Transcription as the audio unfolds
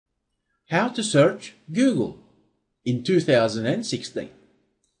How to search Google in 2016.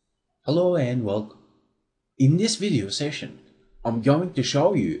 Hello and welcome. In this video session, I'm going to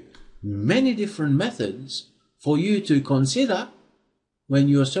show you many different methods for you to consider when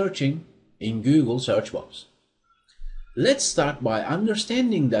you're searching in Google search box. Let's start by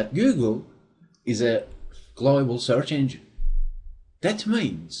understanding that Google is a global search engine. That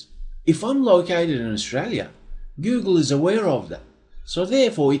means if I'm located in Australia, Google is aware of that. So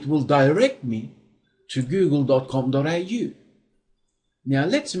therefore it will direct me to google.com.au. Now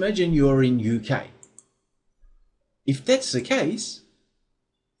let's imagine you're in UK. If that's the case,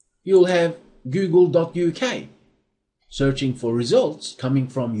 you'll have google.uk, searching for results coming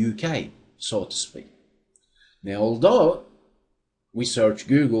from UK, so to speak. Now although we search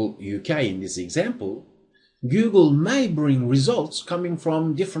Google UK in this example, Google may bring results coming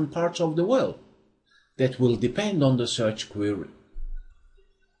from different parts of the world. That will depend on the search query.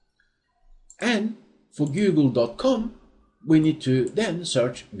 And for google.com, we need to then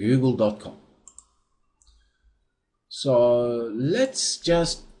search google.com. So let's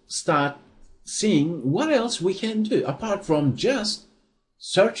just start seeing what else we can do apart from just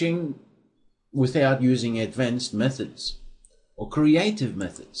searching without using advanced methods or creative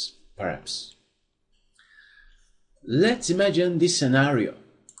methods, perhaps. Let's imagine this scenario.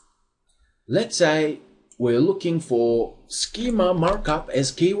 Let's say we're looking for schema markup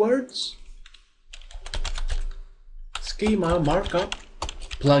as keywords. Schema markup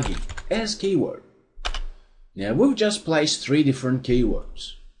plugin as keyword. Now we've just placed 3 different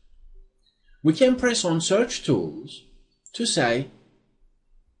keywords. We can press on search tools to say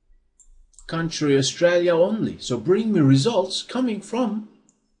country Australia only. So bring me results coming from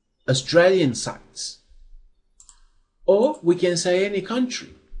Australian sites. Or we can say any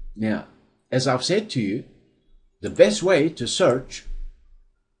country. Now, as I've said to you, the best way to search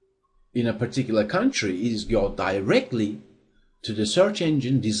in a particular country is go directly to the search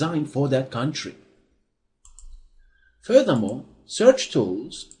engine designed for that country. Furthermore, search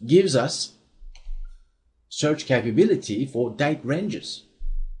tools gives us search capability for date ranges.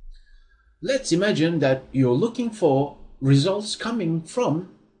 Let's imagine that you're looking for results coming from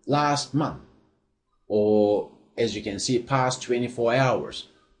last month, or as you can see, past 24 hours,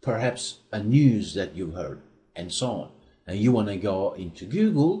 perhaps a news that you heard, and so on. And you want to go into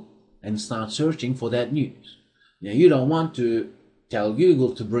Google and start searching for that news. Now you don't want to tell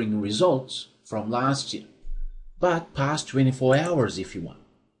Google to bring results from last year, but past 24 hours if you want.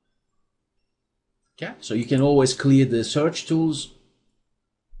 Okay, so you can always clear the search tools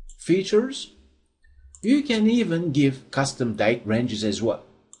features. You can even give custom date ranges as well.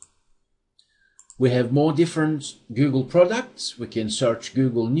 We have more different Google products. We can search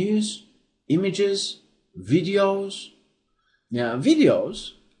Google News, images, videos. Now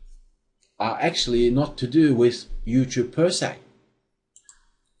videos are actually not to do with YouTube per se.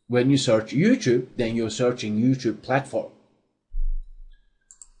 When you search YouTube, then you're searching YouTube platform.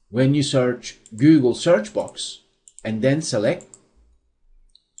 When you search Google search box and then select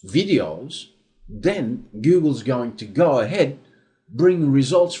videos, then Google's going to go ahead, bring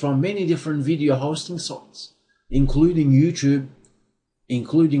results from many different video hosting sites, including YouTube,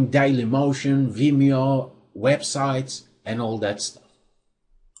 including Dailymotion, Vimeo, websites, and all that stuff.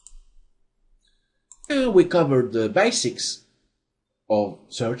 We covered the basics of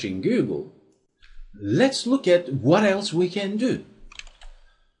searching Google. Let's look at what else we can do.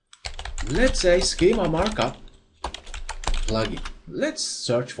 Let's say schema markup plugin. Let's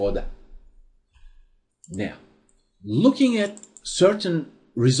search for that. Now, looking at certain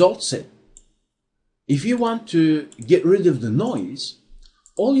result set, if you want to get rid of the noise,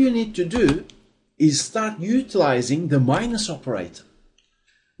 all you need to do is start utilizing the minus operator.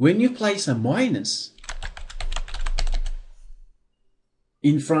 When you place a minus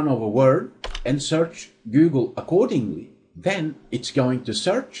in front of a word and search Google accordingly, then it's going to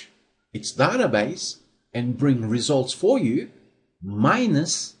search its database and bring results for you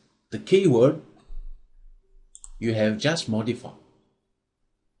minus the keyword you have just modified.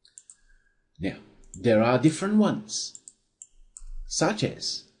 Now, there are different ones, such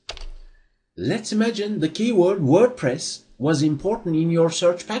as, let's imagine the keyword WordPress was important in your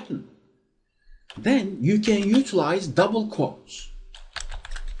search pattern. Then you can utilize double quotes.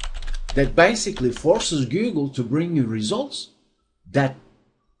 That basically forces Google to bring you results that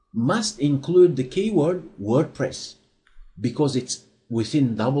must include the keyword WordPress because it's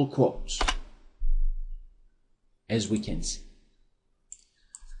within double quotes, as we can see.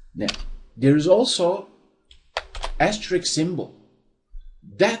 Now, there is also asterisk symbol.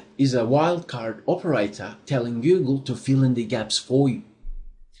 That is a wildcard operator telling Google to fill in the gaps for you.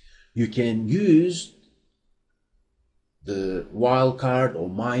 You can use the wildcard or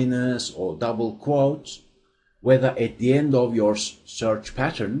minus or double quotes, whether at the end of your search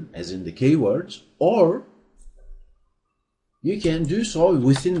pattern, as in the keywords, or you can do so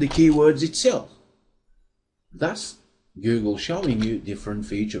within the keywords itself. Thus, Google showing you different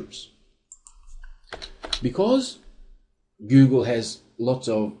features. Because Google has lots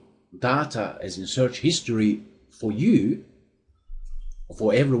of data, as in search history, for you,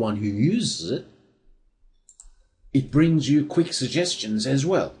 for everyone who uses it, it brings you quick suggestions as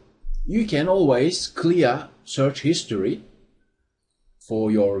well. You can always clear search history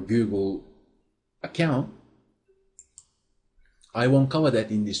for your Google account. I won't cover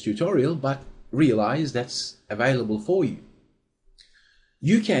that in this tutorial, but realize that's available for you.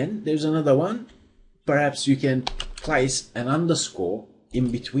 You can, there's another one, perhaps you can place an underscore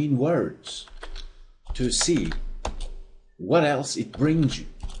in between words to see what else it brings you.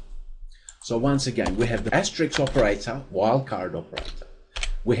 So once again, we have the asterisk operator, wildcard operator.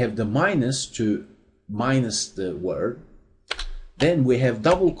 We have the minus to minus the word. Then we have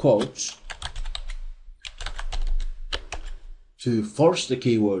double quotes to force the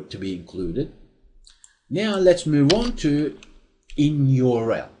keyword to be included. Now let's move on to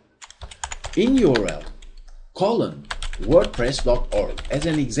inurl. Inurl colon wordpress.org as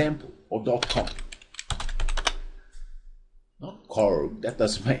an example, or .com. Not .org, that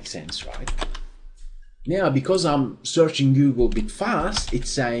doesn't make sense, right? Now, because I'm searching Google a bit fast, it's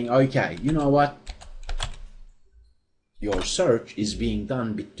saying, okay, you know what? Your search is being done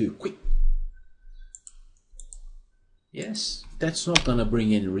a bit too quick. Yes, that's not going to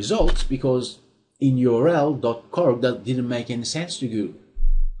bring any results because inurl.org that didn't make any sense to Google.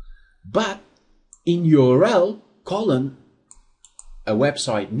 But inurl colon a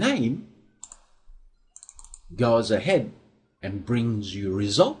website name goes ahead and brings you a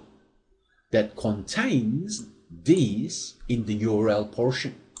result that contains these in the URL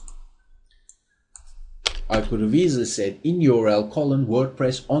portion. I could have easily said inurl colon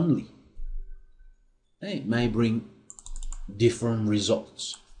WordPress only. It may bring different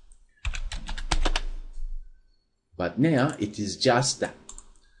results. But now it is just that.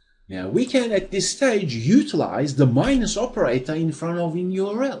 Now we can at this stage utilize the minus operator in front of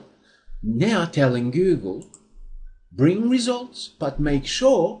inurl. Now telling Google, bring results, but make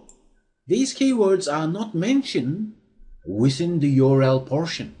sure these keywords are not mentioned within the URL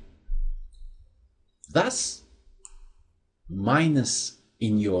portion. Thus, minus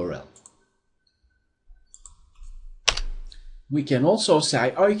inurl. We can also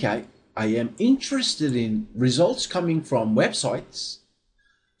say, okay, I am interested in results coming from websites.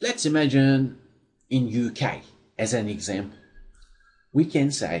 Let's imagine in UK as an example. We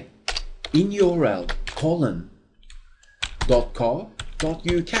can say inurl colon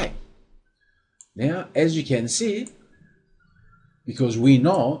 .co.uk. Now, as you can see, because we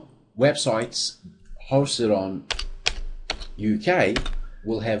know websites hosted on UK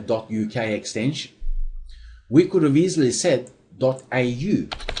will have .uk extension, we could have easily said .au,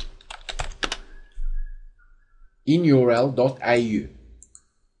 inurl.au.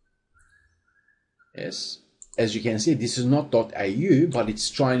 Yes, as you can see, this is not .au, but it's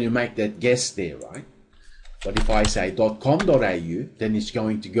trying to make that guess there, right? But if I say .com.au, then it's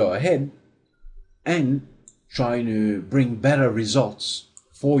going to go ahead and trying to bring better results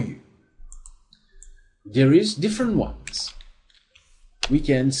for you. There is different ones. We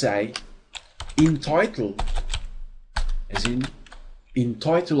can say intitle, as in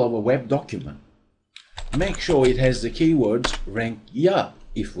title of a web document. Make sure it has the keywords RankYa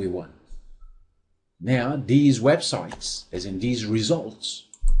if we want. Now these websites, as in these results,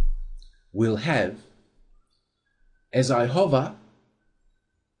 will have, as I hover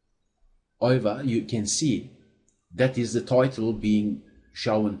over, you can see that is the title being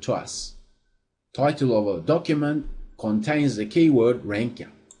shown to us. Title of a document contains the keyword RankYa.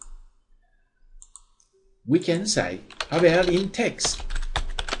 We can say, how about in text?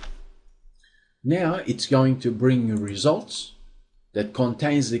 Now it's going to bring you results that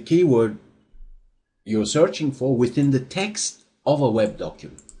contains the keyword you're searching for within the text of a web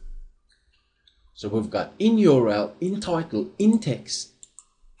document. So we've got inurl, intitle, intext,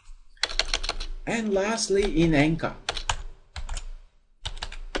 and lastly inanchor.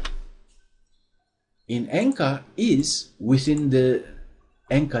 Inanchor is within the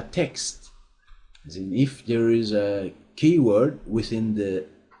anchor text, as in if there is a keyword within the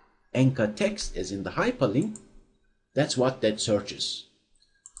anchor text, as in the hyperlink, that's what that searches.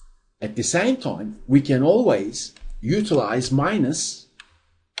 At the same time, we can always utilize minus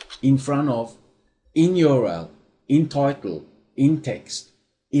in front of inurl, intitle, intext,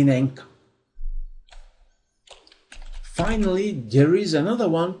 inanchor. Finally, there is another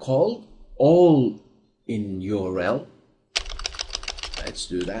one called allinurl. Let's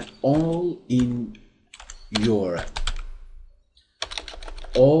do that. Allinurl.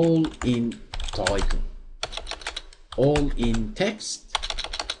 Allintitle. Allintext.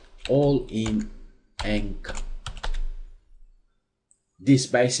 Allinanchor. This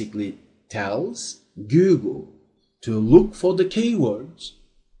basically tells Google to look for the keywords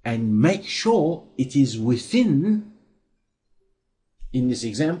and make sure it is within, in this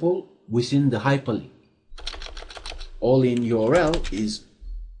example, within the hyperlink. Allinurl is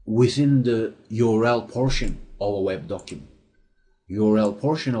within the URL portion of a web document. URL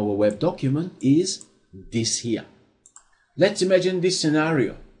portion of a web document is this here. Let's imagine this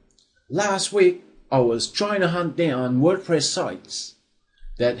scenario. Last week, I was trying to hunt down WordPress sites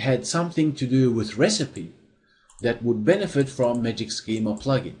that had something to do with recipe that would benefit from Magic Schema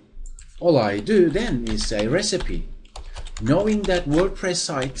plugin. All I do then is say recipe, knowing that WordPress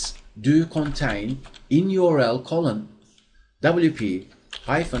sites do contain inurl :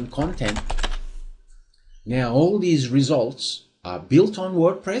 wp-content. Now all these results are built on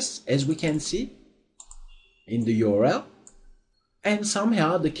WordPress, as we can see in the URL, and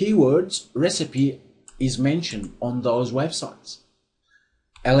somehow the keywords recipe is mentioned on those websites,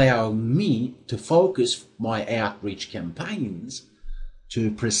 allowing me to focus my outreach campaigns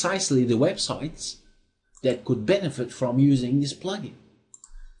to precisely the websites that could benefit from using this plugin.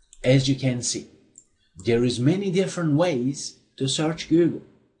 As you can see, there is many different ways to search Google,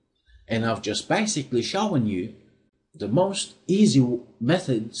 and I've just basically shown you the most easy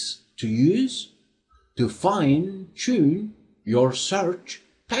methods to use to fine-tune your search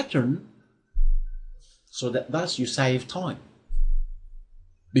pattern so that thus you save time.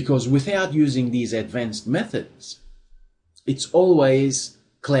 Because without using these advanced methods, it's always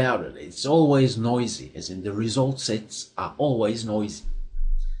clouded, it's always noisy, as in the result sets are always noisy.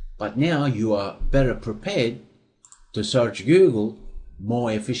 But now you are better prepared to search Google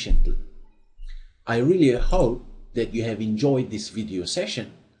more efficiently. I really hope that you have enjoyed this video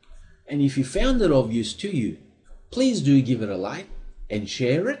session, and if you found it of use to you, please do give it a like and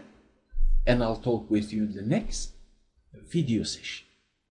share it, and I'll talk with you in the next video session.